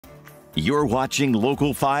You're watching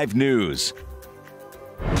Local 5 News.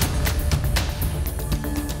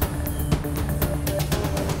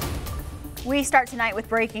 We start tonight with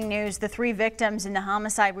breaking news. The 3 victims in the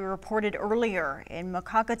homicide we reported earlier in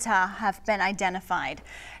Maquoketa have been identified.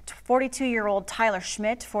 42-year-old Tyler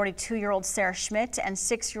Schmidt, 42-year-old Sarah Schmidt, and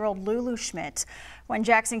 6-year-old Lulu Schmidt. When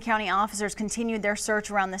Jackson County officers continued their search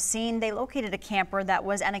around the scene, they located a camper that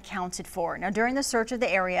was unaccounted for. Now, during the search of the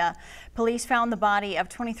area, police found the body of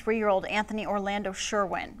 23-year-old Anthony Orlando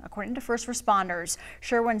Sherwin. According to first responders,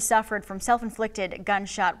 Sherwin suffered from self-inflicted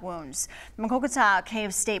gunshot wounds. Maquoketa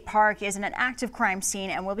Caves State Park is an active crime scene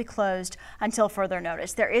and will be closed until further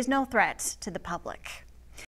notice. There is no threat to the public.